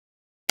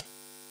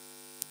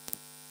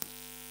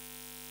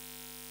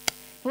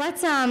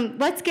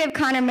Let's give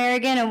Conor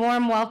Merrigan a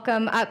warm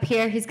welcome up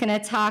here, who's going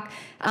to talk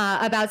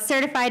about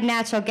certified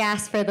natural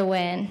gas for the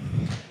win.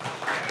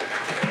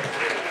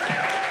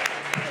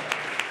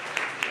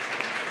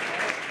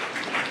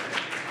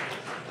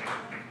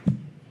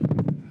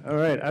 All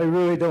right, I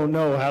really don't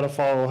know how to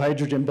follow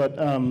hydrogen, but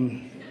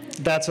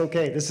that's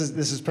okay. This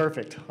is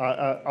perfect.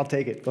 I'll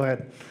take it. Go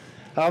ahead.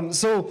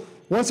 So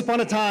once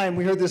upon a time,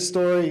 we heard this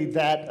story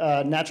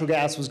that natural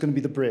gas was going to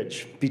be the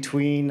bridge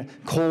between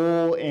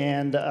coal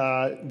and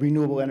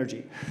renewable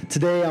energy.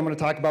 Today, I'm going to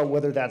talk about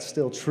whether that's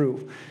still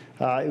true.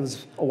 It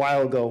was a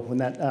while ago when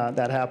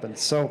that happened.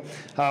 So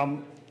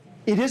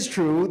it is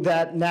true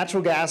that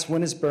natural gas,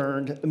 when it's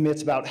burned,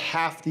 emits about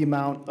half the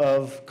amount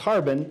of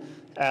carbon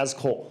as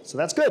coal. So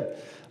that's good.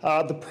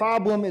 The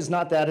problem is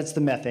not that, it's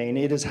the methane.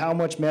 It is how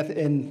much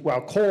methane,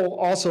 while coal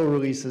also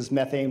releases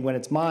methane when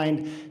it's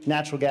mined,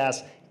 natural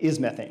gas is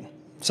methane.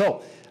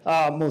 So,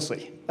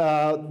 mostly.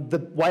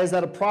 Why is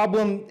that a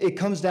problem? It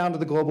comes down to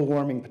the global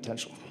warming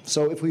potential.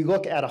 So if we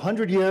look at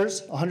 100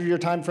 years, 100-year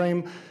time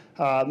frame,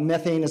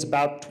 methane is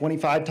about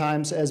 25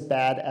 times as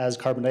bad as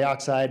carbon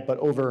dioxide, but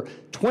over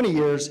 20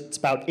 years, it's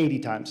about 80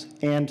 times,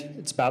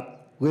 and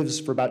lives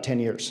for about 10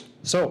 years.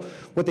 So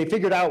what they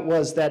figured out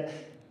was that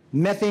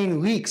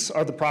methane leaks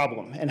are the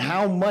problem, and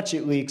how much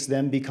it leaks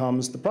then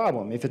becomes the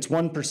problem. If it's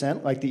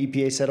 1%, like the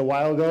EPA said a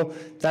while ago,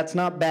 that's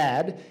not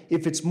bad.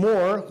 If it's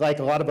more, like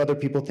a lot of other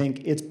people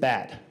think, it's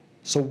bad.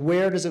 So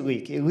where does it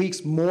leak? It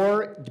leaks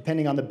more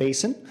depending on the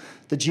basin,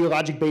 the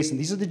geologic basin.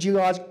 These are the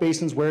geologic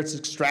basins where it's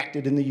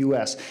extracted in the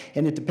US.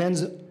 And it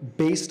depends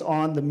based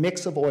on the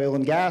mix of oil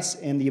and gas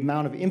and the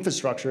amount of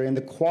infrastructure and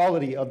the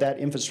quality of that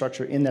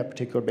infrastructure in that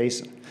particular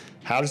basin.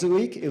 How does it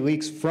leak? It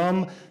leaks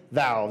from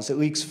valves. It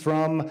leaks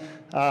from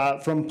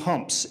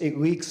pumps. It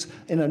leaks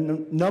in a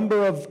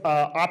number of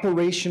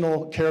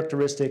operational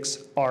characteristics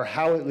are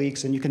how it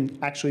leaks, and you can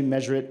actually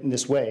measure it in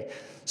this way.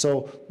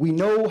 So we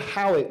know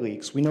how it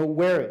leaks. We know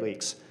where it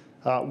leaks.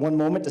 One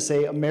moment to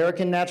say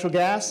American natural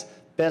gas,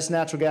 best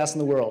natural gas in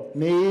the world.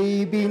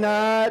 Maybe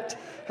not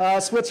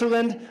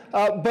Switzerland,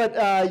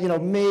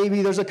 but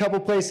maybe there's a couple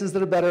places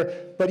that are better.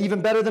 But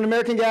even better than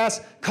American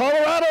gas,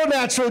 Colorado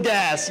natural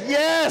gas.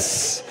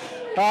 Yes.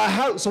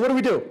 So what do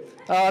we do?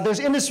 There's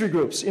industry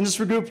groups.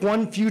 Industry group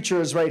 1 Future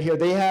is right here.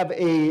 They have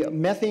a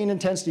methane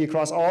intensity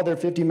across all their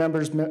 50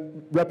 members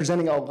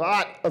representing a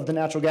lot of the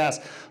natural gas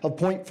of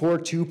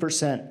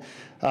 0.42%.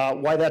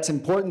 Why that's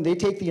important, they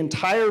take the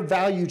entire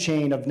value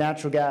chain of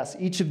natural gas.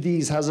 Each of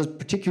these has a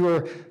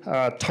particular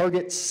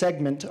target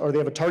segment, or they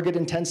have a target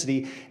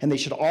intensity, and they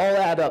should all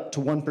add up to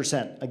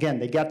 1%. Again,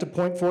 they got to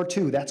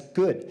 0.42, that's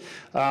good.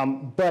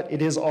 But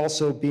it is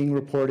also being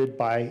reported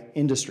by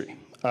industry.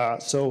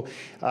 So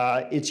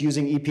it's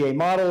using EPA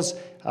models.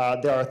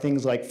 There are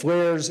things like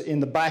flares in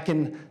the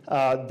Bakken.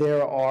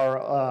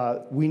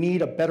 We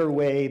need a better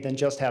way than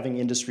just having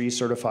industry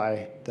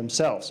certify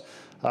themselves.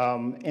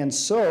 And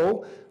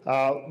so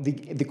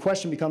the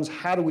question becomes,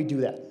 how do we do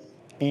that?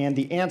 And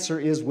the answer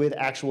is with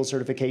actual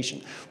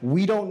certification.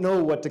 We don't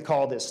know what to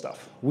call this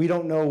stuff. We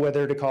don't know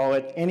whether to call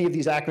it any of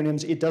these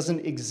acronyms. It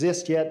doesn't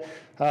exist yet.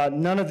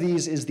 None of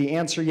these is the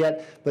answer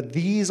yet, but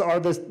these are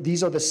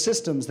the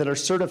systems that are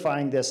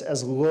certifying this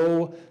as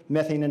low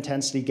methane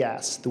intensity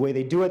gas. The way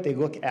they do it, they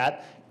look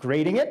at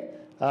grading it.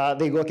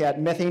 They look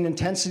at methane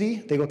intensity.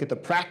 They look at the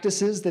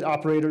practices that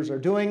operators are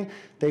doing.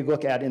 They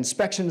look at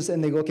inspections,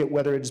 and they look at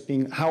whether it's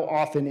how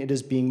often it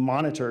is being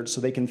monitored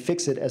so they can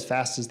fix it as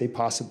fast as they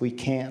possibly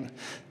can.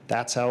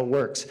 That's how it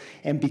works.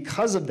 And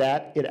because of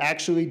that, it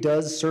actually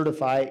does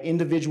certify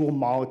individual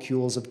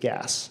molecules of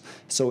gas.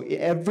 So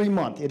every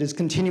month, it is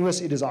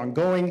continuous, it is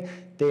ongoing.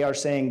 They are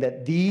saying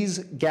that these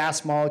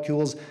gas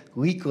molecules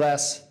leak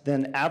less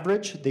than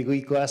average. They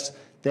leak less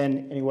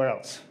than anywhere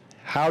else.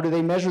 How do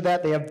they measure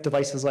that? They have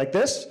devices like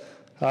this.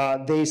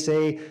 They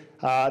say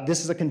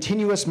this is a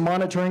continuous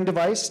monitoring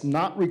device,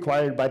 not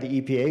required by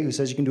the EPA, who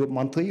says you can do it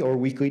monthly or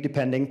weekly,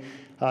 depending.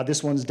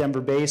 This one's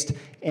Denver-based,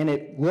 and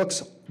it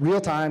looks real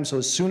time, so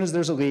as soon as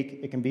there's a leak,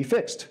 it can be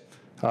fixed.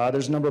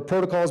 There's a number of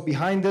protocols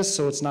behind this,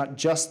 so it's not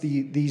just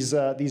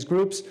these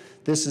groups.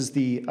 This is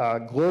the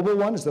global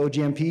one, is the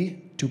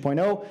OGMP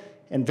 2.0.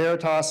 And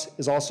Veritas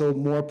is also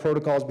more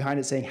protocols behind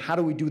it saying, how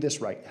do we do this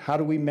right? How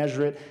do we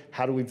measure it?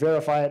 How do we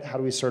verify it? How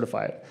do we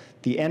certify it?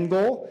 The end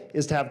goal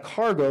is to have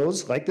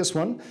cargoes like this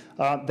one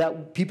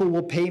that people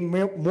will pay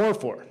more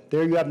for.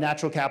 There you have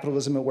natural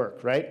capitalism at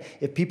work, right?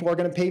 If people are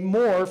going to pay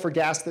more for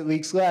gas that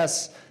leaks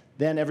less,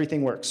 then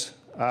everything works.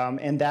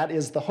 And that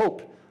is the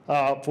hope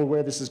for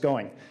where this is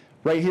going.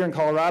 Right here in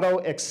Colorado,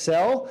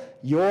 Excel,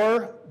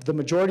 the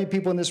majority of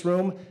people in this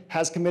room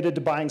has committed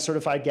to buying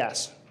certified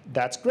gas.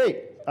 That's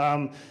great.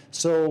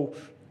 So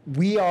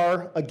we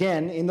are,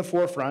 again, in the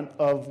forefront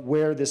of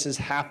where this is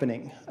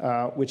happening,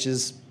 which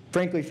is,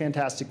 frankly,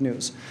 fantastic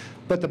news.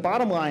 But the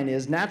bottom line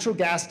is natural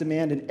gas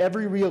demand in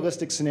every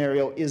realistic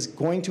scenario is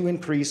going to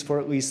increase for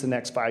at least the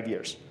next 5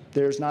 years.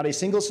 There's not a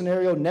single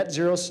scenario, net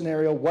zero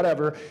scenario,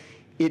 whatever.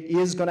 It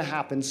is going to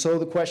happen. So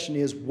the question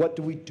is, what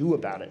do we do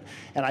about it?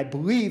 And I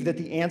believe that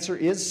the answer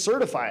is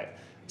certify it.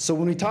 So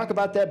when we talk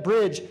about that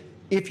bridge,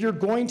 if you're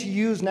going to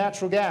use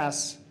natural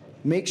gas,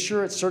 make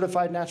sure it's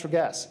certified natural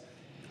gas.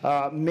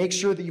 Make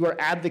sure that you are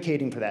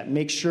advocating for that.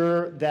 Make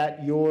sure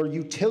that your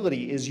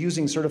utility is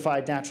using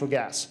certified natural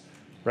gas,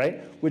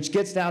 right? Which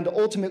gets down to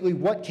ultimately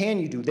what can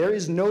you do? There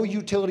is no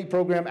utility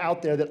program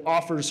out there that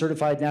offers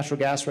certified natural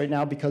gas right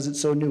now because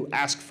it's so new.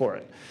 Ask for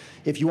it.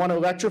 If you want to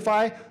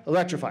electrify,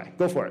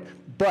 go for it.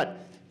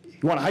 But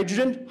you want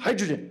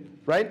hydrogen,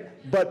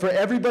 right? But for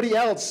everybody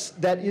else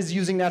that is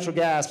using natural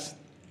gas,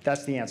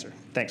 that's the answer.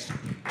 Thanks.